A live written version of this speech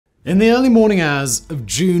In the early morning hours of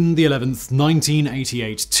June the 11th,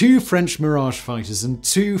 1988, two French Mirage fighters and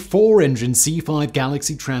two four-engine C-5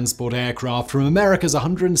 Galaxy transport aircraft from America's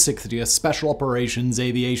 160th Special Operations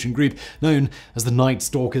Aviation Group, known as the Night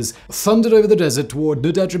Stalkers, thundered over the desert toward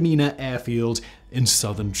N'Djamena Airfield in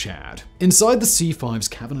southern Chad. Inside the C-5's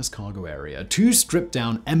cavernous cargo area, two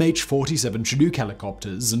stripped-down MH-47 Chinook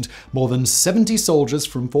helicopters and more than 70 soldiers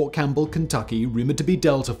from Fort Campbell, Kentucky, rumored to be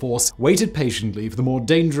Delta Force, waited patiently for the more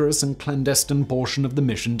dangerous and clandestine portion of the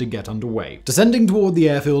mission to get underway. Descending toward the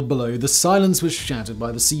airfield below, the silence was shattered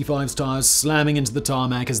by the C-5's tires slamming into the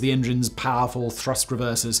tarmac as the engine's powerful thrust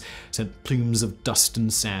reversers sent plumes of dust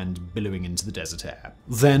and sand billowing into the desert air.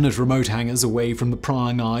 Then, at remote hangars away from the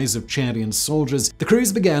prying eyes of Chadian soldiers, the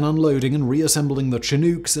crews began unloading and reassembling the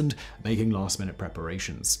Chinooks and making last-minute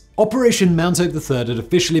preparations. Operation Mount Hope III had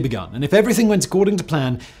officially begun, and if everything went according to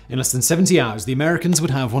plan, in less than 70 hours the Americans would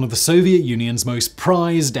have one of the Soviet Union's most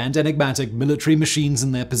prized and enigmatic military machines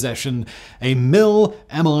in their possession, a MiL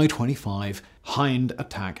Mi-25 Hind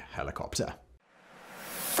attack helicopter.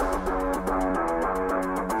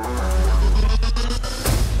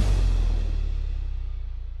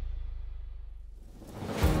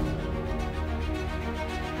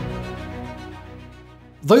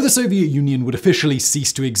 Though the Soviet Union would officially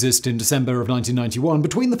cease to exist in December of 1991,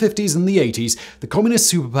 between the 50s and the 80s, the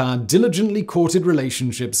communist superpower diligently courted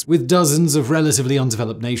relationships with dozens of relatively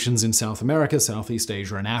undeveloped nations in South America, Southeast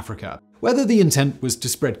Asia, and Africa. Whether the intent was to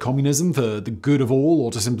spread communism for the good of all,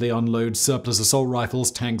 or to simply unload surplus assault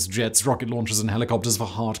rifles, tanks, jets, rocket launchers, and helicopters for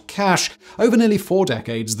hard cash, over nearly 4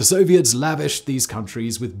 decades, the Soviets lavished these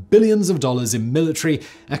countries with billions of dollars in military,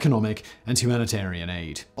 economic, and humanitarian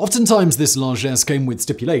aid. Oftentimes, this largesse came with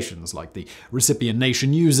stipulations, like the recipient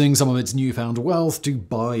nation using some of its newfound wealth to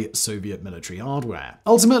buy Soviet military hardware.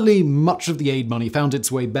 Ultimately, much of the aid money found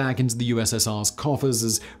its way back into the USSR's coffers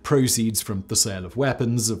as proceeds from the sale of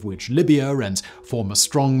weapons, of which Libya and former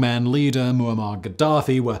strongman leader Muammar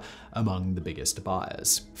Gaddafi were among the biggest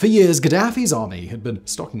buyers. For years, Gaddafi's army had been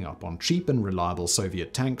stocking up on cheap and reliable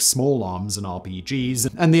Soviet tanks, small arms, and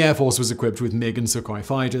RPGs, and the Air Force was equipped with MiG and Sukhoi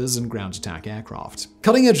fighters and ground attack aircraft.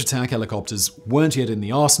 Cutting-edge attack helicopters weren't yet in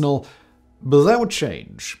the arsenal, but that would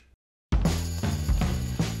change.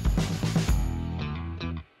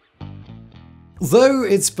 Though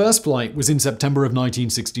its first flight was in September of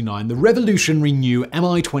 1969, the revolutionary new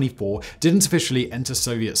Mi-24 didn't officially enter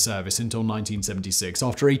Soviet service until 1976,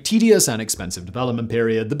 after a tedious and expensive development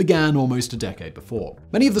period that began almost a decade before.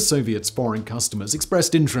 Many of the Soviets' foreign customers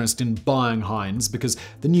expressed interest in buying Hinds because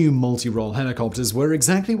the new multi-role helicopters were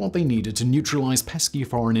exactly what they needed to neutralize pesky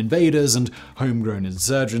foreign invaders and homegrown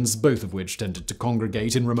insurgents, both of which tended to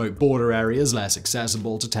congregate in remote border areas less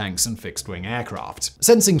accessible to tanks and fixed-wing aircraft.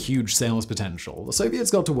 Sensing huge sales potential, the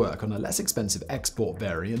Soviets got to work on a less expensive export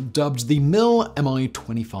variant dubbed the MiL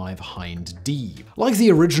Mi-25 Hind D. Like the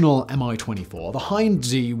original Mi-24, the Hind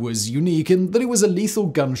D was unique in that it was a lethal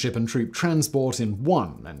gunship and troop transport in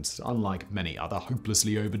one, and unlike many other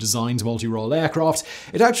hopelessly over-designed multi-role aircraft,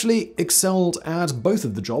 it actually excelled at both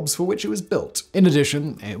of the jobs for which it was built. In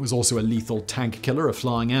addition, it was also a lethal tank killer, a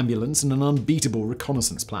flying ambulance, and an unbeatable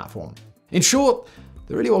reconnaissance platform. In short,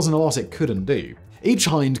 there really wasn't a lot it couldn't do. Each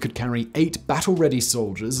Hind could carry 8 battle-ready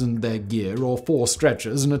soldiers and their gear, or 4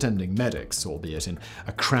 stretchers and attending medics, albeit in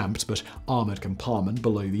a cramped but armored compartment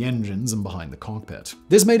below the engines and behind the cockpit.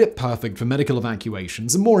 This made it perfect for medical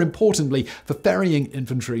evacuations and, more importantly, for ferrying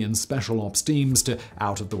infantry and special ops teams to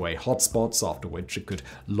out-of-the-way hotspots, after which it could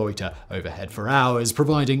loiter overhead for hours,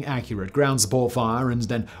 providing accurate ground support fire and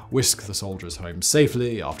then whisk the soldiers home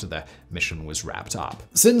safely after their mission was wrapped up.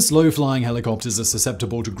 Since low-flying helicopters are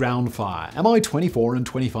susceptible to ground fire, Mi-24 and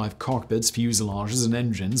 25 cockpits, fuselages, and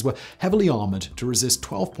engines were heavily armored to resist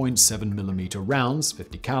 12.7mm rounds,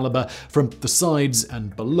 50 caliber, from the sides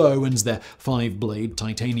and below, and their 5-blade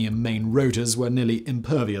titanium main rotors were nearly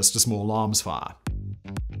impervious to small arms fire.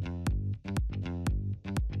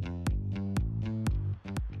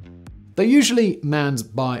 They're usually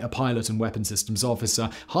manned by a pilot and weapon systems officer.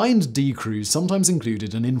 Hind D crews sometimes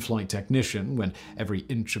included an in-flight technician when every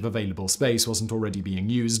inch of available space wasn't already being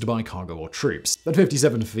used by cargo or troops. At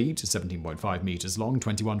 57 feet, 17.5 meters long,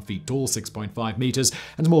 21 feet tall, 6.5 meters,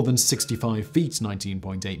 and more than 65 feet,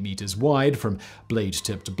 19.8 meters wide from blade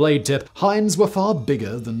tip to blade tip, Hinds were far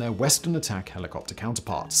bigger than their Western attack helicopter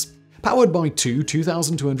counterparts. Powered by two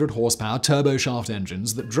 2,200 horsepower turboshaft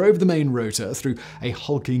engines that drove the main rotor through a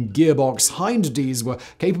hulking gearbox, Hind Ds were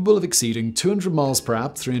capable of exceeding 200 miles per hour,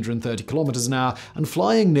 330 kilometers an hour, and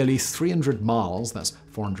flying nearly 300 miles, that's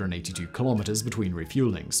 482 kilometers between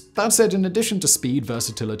refuelings. That said, in addition to speed,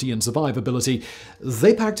 versatility, and survivability,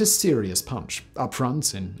 they packed a serious punch. Up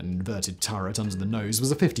front, in an inverted turret under the nose,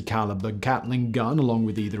 was a 50 caliber Gatling gun, along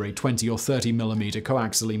with either a 20 or 30 millimeter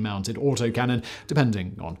coaxially mounted autocannon,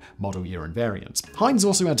 depending on model year and variant. Heinz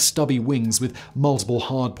also had stubby wings with multiple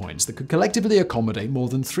hardpoints that could collectively accommodate more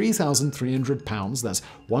than 3,300 pounds, that's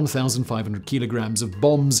 1,500 kilograms of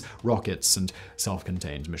bombs, rockets, and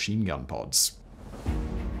self-contained machine gun pods.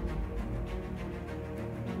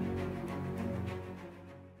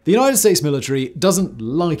 The United States military doesn't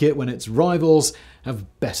like it when its rivals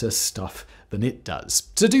have better stuff than it does.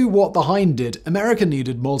 To do what the Hind did, America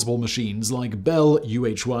needed multiple machines like Bell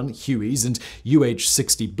UH-1 Hueys and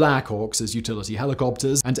UH-60 Blackhawks as utility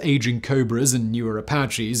helicopters, and aging Cobras and newer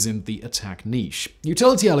Apaches in the attack niche.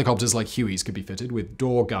 Utility helicopters like Hueys could be fitted with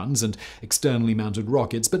door guns and externally mounted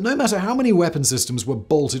rockets, but no matter how many weapon systems were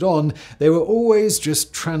bolted on, they were always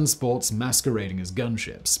just transports masquerading as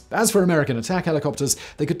gunships. As for American attack helicopters,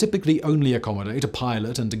 they could typically only accommodate a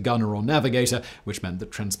pilot and a gunner or navigator, which meant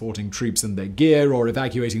that transporting troops and their gear or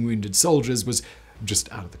evacuating wounded soldiers was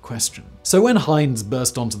just out of the question. So when Heinz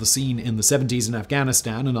burst onto the scene in the 70s in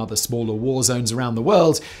Afghanistan and other smaller war zones around the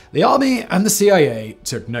world, the Army and the CIA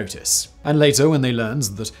took notice. And later, when they learned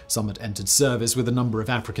that some had entered service with a number of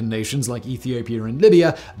African nations like Ethiopia and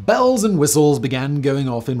Libya, bells and whistles began going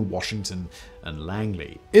off in Washington and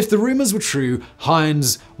Langley. If the rumors were true,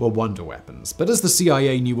 Heinz were wonder weapons. But as the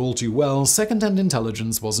CIA knew all too well, second-hand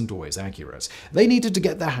intelligence wasn't always accurate. They needed to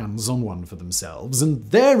get their hands on one for themselves, and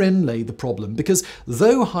therein lay the problem, because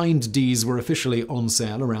though Hind Ds were officially on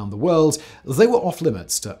sale around the world, they were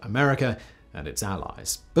off-limits to America and its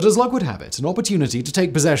allies. But as luck would have it, an opportunity to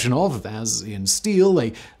take possession of, as in steel,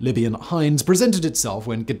 a Libyan Hind presented itself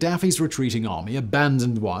when Gaddafi's retreating army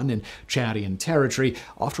abandoned one in Chadian territory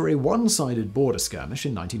after a one-sided border skirmish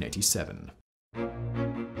in 1987.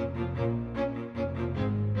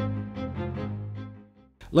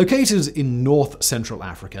 Located in north-central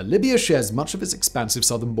Africa, Libya shares much of its expansive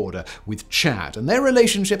southern border with Chad, and their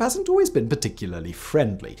relationship hasn't always been particularly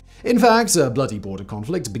friendly. In fact, a bloody border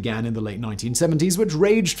conflict began in the late 1970s, which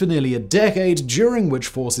raged for nearly a decade, during which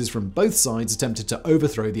forces from both sides attempted to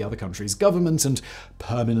overthrow the other country's government and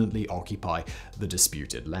permanently occupy the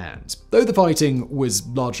disputed land. Though the fighting was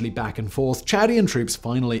largely back and forth, Chadian troops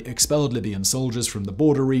finally expelled Libyan soldiers from the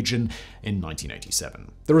border region in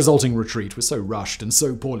 1987. The resulting retreat was so rushed and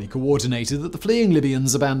so poorly coordinated that the fleeing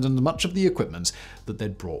Libyans abandoned much of the equipment that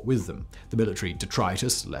they'd brought with them. The military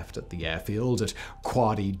detritus left at the airfield at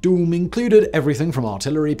Kwadi Doum included everything from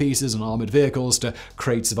artillery pieces and armored vehicles to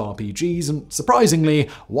crates of RPGs, and surprisingly,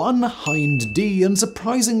 one Hind D in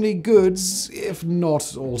surprisingly good, if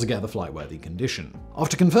not altogether flight-worthy condition.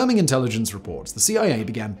 After confirming intelligence reports, the CIA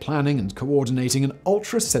began planning and coordinating an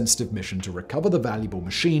ultra-sensitive mission to recover the valuable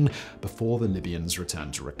machine before the Libyans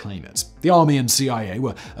returned to reclaim it. The Army and CIA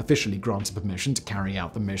were officially granted permission to carry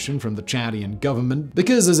out the mission from the Chadian government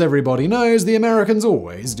because, as everybody knows, the Americans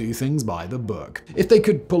always do things by the book. If they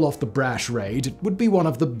could pull off the brash raid, it would be one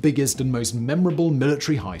of the biggest and most memorable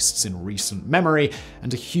military heists in recent memory,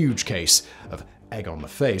 and a huge case of egg on the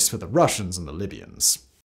face for the Russians and the Libyans.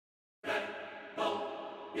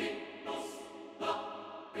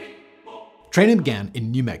 Training began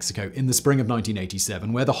in New Mexico in the spring of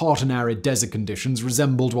 1987, where the hot and arid desert conditions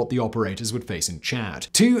resembled what the operators would face in Chad.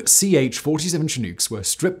 Two CH-47 Chinooks were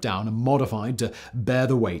stripped down and modified to bear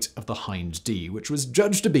the weight of the Hind D, which was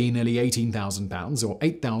judged to be nearly 18,000 pounds or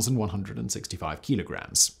 8,165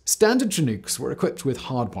 kilograms. Standard Chinooks were equipped with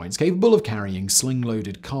hardpoints capable of carrying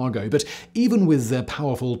sling-loaded cargo, but even with their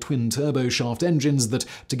powerful twin-turboshaft engines that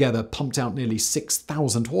together pumped out nearly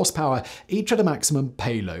 6,000 horsepower, each had a maximum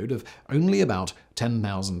payload of only about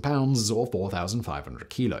 10,000 pounds or 4,500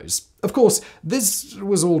 kilos. Of course, this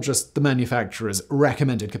was all just the manufacturer's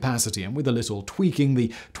recommended capacity, and with a little tweaking,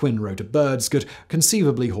 the twin-rotor birds could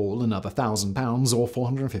conceivably haul another 1,000 pounds or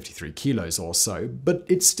 453 kilos or so, but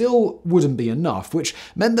it still wouldn't be enough, which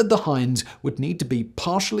meant that the Hind would need to be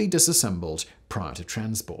partially disassembled prior to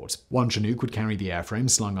transport. One Chinook would carry the airframe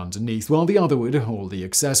slung underneath, while the other would haul the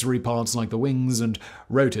accessory parts like the wings and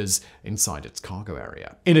rotors inside its cargo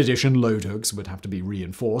area. In addition, load hooks would have to be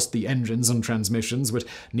reinforced, the engines and transmissions would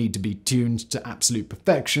need to be tuned to absolute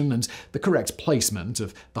perfection, and the correct placement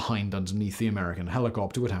of the Hind underneath the American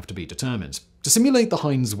helicopter would have to be determined. To simulate the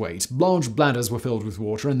Hind's weight, large bladders were filled with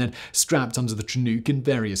water and then strapped under the Chinook in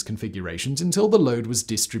various configurations until the load was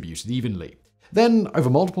distributed evenly. Then, over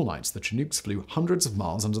multiple nights, the Chinooks flew hundreds of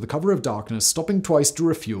miles under the cover of darkness, stopping twice to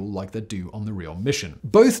refuel like they'd do on the real mission.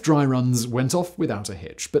 Both dry runs went off without a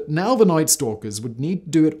hitch, but now the Night Stalkers would need to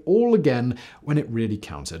do it all again when it really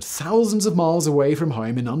counted, thousands of miles away from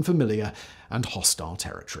home in unfamiliar and hostile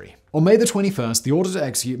territory. On May the 21st, the order to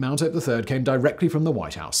execute Mount Hope III came directly from the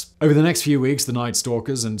White House. Over the next few weeks, the Night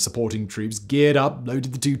Stalkers and supporting troops geared up,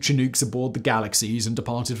 loaded the two Chinooks aboard the Galaxies, and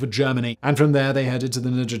departed for Germany. And from there, they headed to the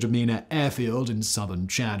N'Djamena airfield in southern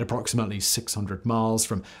Chad, approximately 600 miles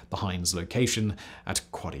from the Heinz location at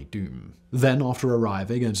Wadi Dum. Then, after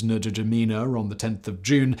arriving at N'Djamena on the 10th of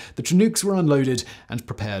June, the Chinooks were unloaded and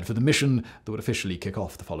prepared for the mission that would officially kick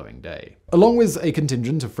off the following day. Along with a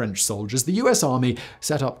contingent of French soldiers, the US Army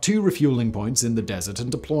set up 2 refueling points in the desert and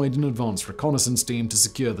deployed an advanced reconnaissance team to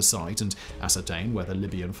secure the site and ascertain whether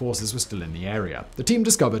Libyan forces were still in the area. The team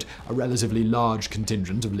discovered a relatively large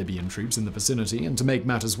contingent of Libyan troops in the vicinity, and to make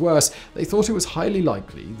matters worse, they thought it was highly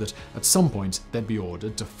likely that at some point they'd be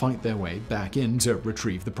ordered to fight their way back in to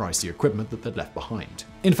retrieve the pricey equipment that they'd left behind.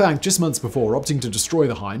 In fact, just months before, opting to destroy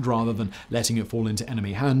the Hind rather than letting it fall into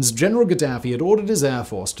enemy hands, General Gaddafi had ordered his air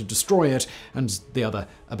force to destroy it and the other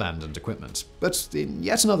abandoned equipment. But in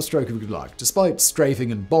yet another stroke of good luck, despite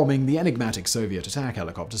strafing and bombing, the enigmatic Soviet attack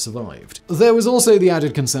helicopter survived. There was also the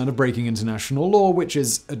added concern of breaking international law, which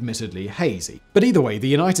is admittedly hazy. But either way, the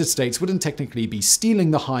United States wouldn't technically be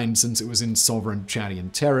stealing the Hind since it was in sovereign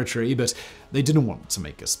Chadian territory, but they didn't want to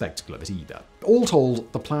make a spectacle of it either. All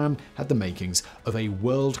told, the plan had the makings of a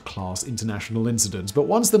world-class international incident, but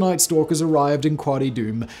once the Night Stalkers arrived in Wadi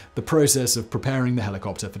Dum, the process of preparing the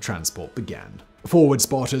helicopter for transport began. Forward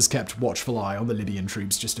spotters kept watchful eye on the Libyan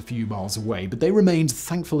troops just a few miles away, but they remained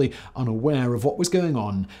thankfully unaware of what was going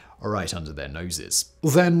on right under their noses.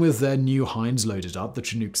 Then, with their new Hinds loaded up, the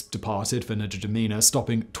Chinooks departed for N'Djamena,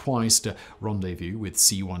 stopping twice to rendezvous with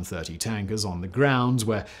C-130 tankers on the ground,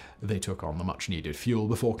 where they took on the much-needed fuel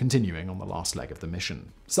before continuing on the last leg of the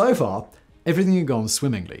mission. So far, everything had gone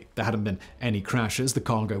swimmingly. There hadn't been any crashes, the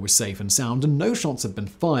cargo was safe and sound, and no shots had been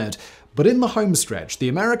fired. But in the home stretch, the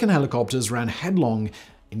American helicopters ran headlong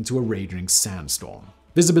into a raging sandstorm.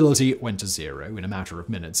 Visibility went to zero in a matter of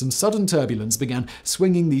minutes, and sudden turbulence began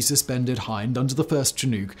swinging the suspended Hind under the first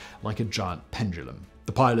Chinook like a giant pendulum.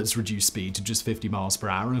 The pilots reduced speed to just 50 miles per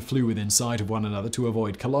hour and flew within sight of one another to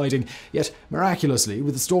avoid colliding, yet miraculously,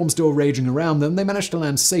 with the storm still raging around them, they managed to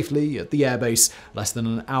land safely at the airbase less than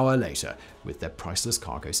an hour later, with their priceless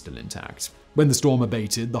cargo still intact. When the storm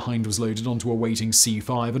abated, the Hind was loaded onto a waiting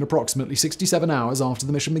C-5, and approximately 67 hours after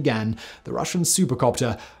the mission began, the Russian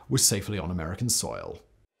supercopter was safely on American soil.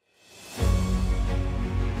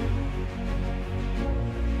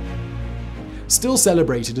 Still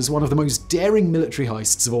celebrated as one of the most daring military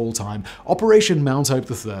heists of all time, Operation Mount Hope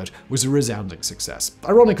III was a resounding success.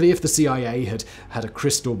 Ironically, if the CIA had had a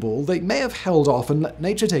crystal ball, they may have held off and let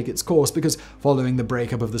nature take its course, because following the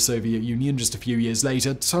breakup of the Soviet Union just a few years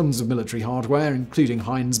later, tons of military hardware, including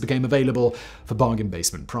Hinds, became available for bargain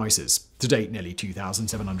basement prices. To date, nearly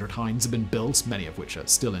 2,700 Hinds have been built, many of which are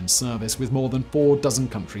still in service, with more than 4 dozen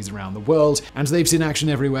countries around the world, and they've seen action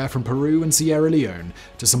everywhere from Peru and Sierra Leone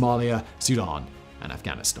to Somalia, Sudan, and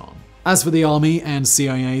Afghanistan. As for the Army and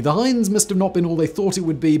CIA, the Hinds must have not been all they thought it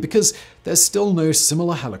would be, because there's still no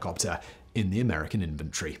similar helicopter in the American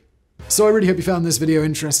inventory. So I really hope you found this video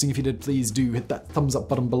interesting. If you did, please do hit that thumbs up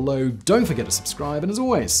button below. Don't forget to subscribe, and as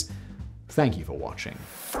always, thank you for watching.